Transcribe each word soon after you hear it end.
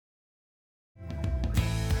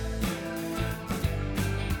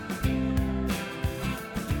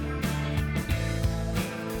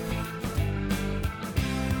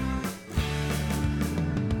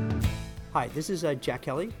Hi, this is Jack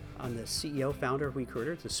Kelly. I'm the CEO, founder of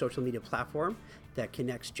Recruiter. It's a social media platform that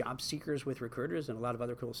connects job seekers with recruiters and a lot of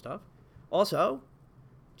other cool stuff. Also,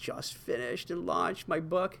 just finished and launched my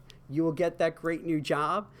book, You Will Get That Great New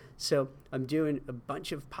Job. So I'm doing a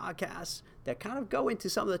bunch of podcasts that kind of go into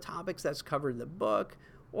some of the topics that's covered in the book,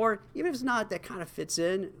 or even if it's not, that kind of fits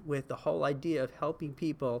in with the whole idea of helping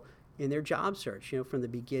people in their job search, from the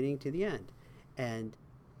beginning to the end. And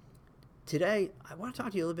today, I want to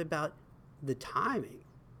talk to you a little bit about the timing.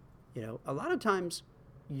 A lot of times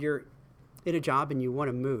you're in a job and you want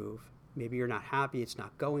to move. Maybe you're not happy, it's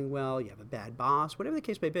not going well, you have a bad boss, whatever the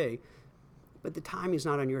case may be, but the timing is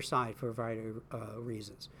not on your side for a variety of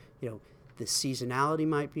reasons. The seasonality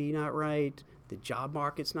might be not right, the job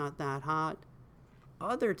market's not that hot.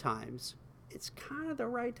 Other times, it's kind of the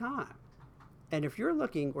right time. And if you're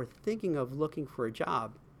looking or thinking of looking for a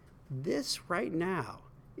job, this right now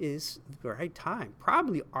is the right time.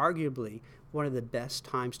 Probably, arguably, one of the best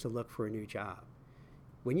times to look for a new job.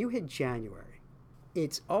 When you hit January,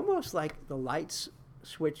 it's almost like the lights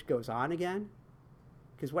switch goes on again.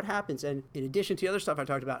 Because what happens, and in addition to the other stuff I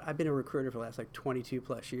talked about, I've been a recruiter for the last 22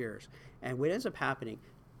 plus years. And what ends up happening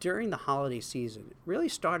during the holiday season, really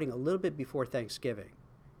starting a little bit before Thanksgiving,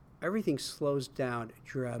 everything slows down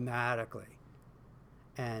dramatically.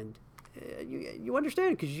 And you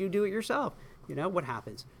understand because you do it yourself. What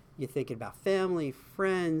happens? You're thinking about family,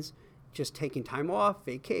 friends, just taking time off,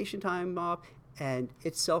 vacation time off, and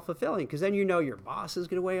it's self-fulfilling because then your boss is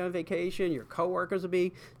going to away on vacation, your coworkers will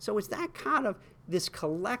be. So it's that kind of this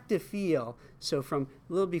collective feel. So from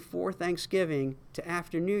a little before Thanksgiving to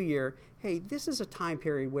after New Year, hey, this is a time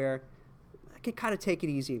period where I can kind of take it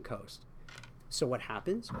easy and coast. So what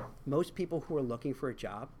happens? Most people who are looking for a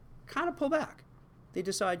job kind of pull back. They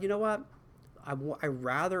decide, you know what? I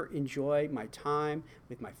rather enjoy my time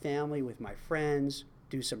with my family, with my friends,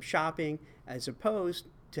 do some shopping, as opposed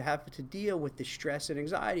to have to deal with the stress and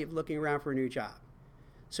anxiety of looking around for a new job.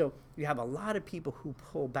 So you have a lot of people who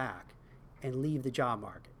pull back and leave the job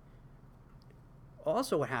market.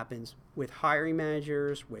 Also, what happens with hiring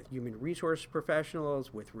managers, with human resource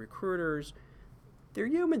professionals, with recruiters, they're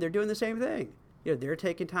human. They're doing the same thing. They're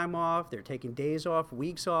taking time off. They're taking days off,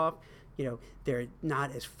 weeks off. They're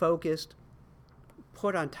not as focused.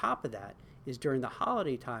 Put on top of that is during the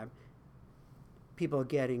holiday time, people are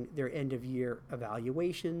getting their end of year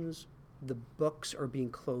evaluations. The books are being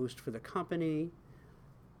closed for the company.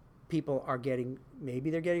 People are maybe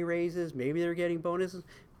they're getting raises, maybe they're getting bonuses,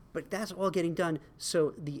 but that's all getting done.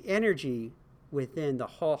 So the energy within the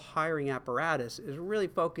whole hiring apparatus is really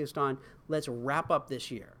focused on let's wrap up this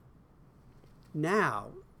year. Now,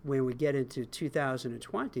 when we get into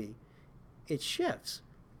 2020, it shifts.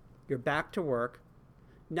 You're back to work.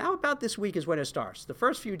 Now about this week is when it starts. The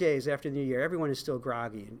first few days after the new year, everyone is still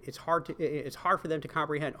groggy. And it's hard for them to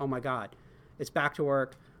comprehend, oh my God, it's back to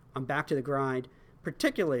work. I'm back to the grind.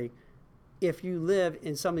 Particularly if you live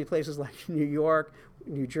in some of the places like New York,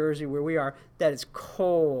 New Jersey, where we are, that it's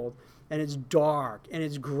cold and it's dark and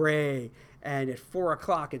it's gray. And at 4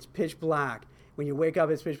 o'clock, it's pitch black. When you wake up,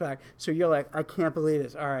 it's pitch black. So you're like, I can't believe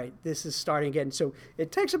this. All right, this is starting again. So it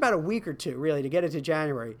takes about a week or two, really, to get into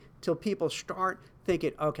January till people start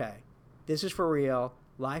thinking, okay, this is for real.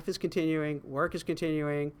 Life is continuing. Work is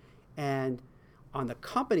continuing. And on the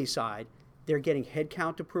company side, they're getting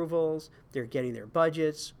headcount approvals. They're getting their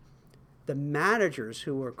budgets. The managers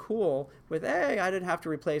who are cool with, hey, I didn't have to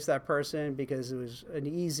replace that person because it was an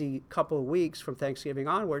easy couple of weeks from Thanksgiving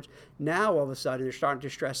onwards. Now, all of a sudden, they're starting to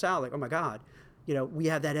stress out like, oh, my God, we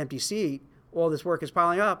have that empty seat. All this work is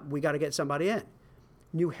piling up. We got to get somebody in.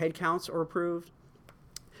 New headcounts are approved.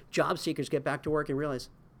 Job seekers get back to work and realize,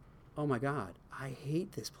 oh, my God, I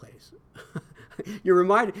hate this place. You're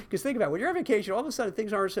reminded, because think about it, when you're on vacation, all of a sudden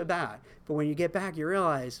things aren't so bad. But when you get back, you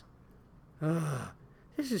realize,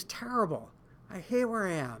 this is terrible. I hate where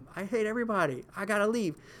I am. I hate everybody. I got to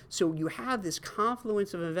leave. So you have this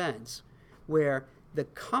confluence of events where the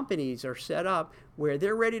companies are set up where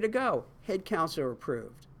they're ready to go. Headcounts are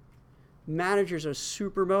approved. Managers are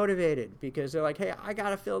super motivated because they're like, hey, I got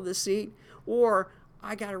to fill this seat, or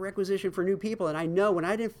I got a requisition for new people, and I know when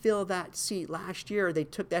I didn't fill that seat last year, they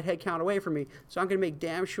took that headcount away from me, so I'm going to make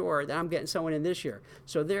damn sure that I'm getting someone in this year.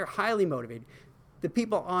 So they're highly motivated. The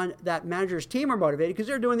people on that manager's team are motivated because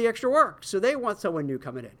they're doing the extra work, so they want someone new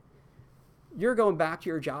coming in. You're going back to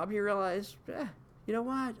your job, and you realize, you know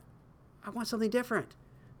what? I want something different.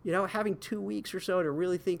 Having 2 weeks or so to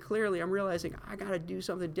really think clearly, I'm realizing I got to do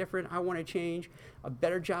something different. I want to change, a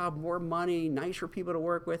better job, more money, nicer people to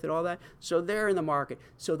work with and all that. So they're in the market.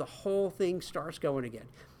 So the whole thing starts going again.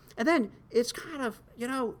 And then it's kind of,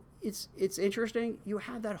 it's interesting. You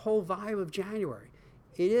have that whole vibe of January.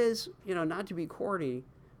 It is, not to be corny,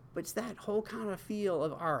 but it's that whole kind of feel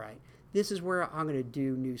of, all right, this is where I'm going to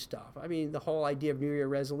do new stuff. I mean, the whole idea of New Year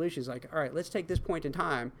resolutions, like, all right, let's take this point in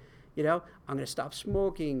time. I'm going to stop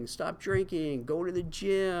smoking, stop drinking, go to the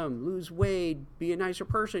gym, lose weight, be a nicer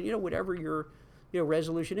person, whatever your,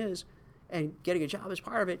 resolution is. And getting a job is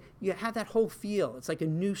part of it. You have that whole feel. It's like a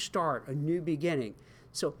new start, a new beginning.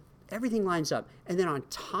 So everything lines up. And then on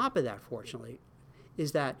top of that, fortunately,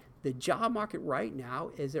 is that the job market right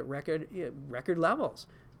now is at record levels.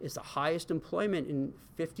 It's the highest employment in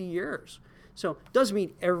 50 years. So it doesn't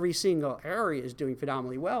mean every single area is doing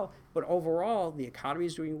phenomenally well, but overall, the economy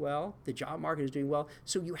is doing well, the job market is doing well,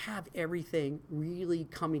 so you have everything really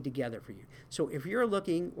coming together for you. So if you're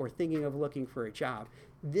looking or thinking of looking for a job,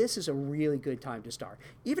 this is a really good time to start.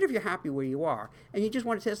 Even if you're happy where you are and you just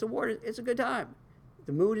want to test the water, it's a good time.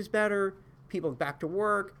 The mood is better, people are back to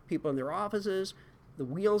work, people in their offices, the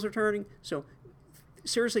wheels are turning, so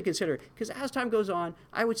seriously consider it, because as time goes on,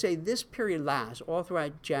 I would say this period lasts all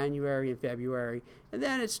throughout January and February, and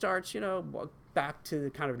then it starts, back to the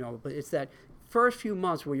kind of normal. But it's that first few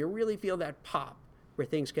months where you really feel that pop where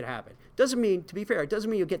things could happen. Doesn't mean, to be fair, it doesn't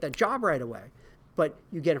mean you'll get that job right away, but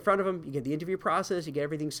you get in front of them, you get the interview process, you get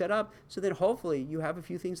everything set up, so then hopefully you have a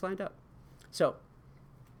few things lined up. So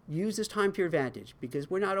use this time to your advantage, because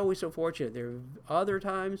we're not always so fortunate. There are other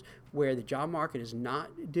times where the job market is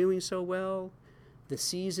not doing so well. The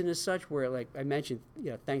season is such where, like I mentioned,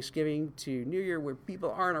 Thanksgiving to New Year, where people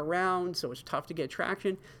aren't around, so it's tough to get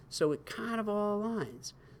traction. So it kind of all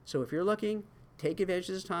aligns. So if you're looking, take advantage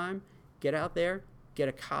of this time, get out there, get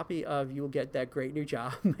a copy of You'll Get That Great New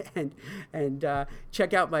Job, and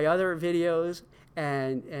check out my other videos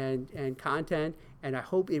and content. And I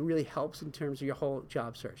hope it really helps in terms of your whole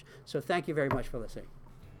job search. So thank you very much for listening.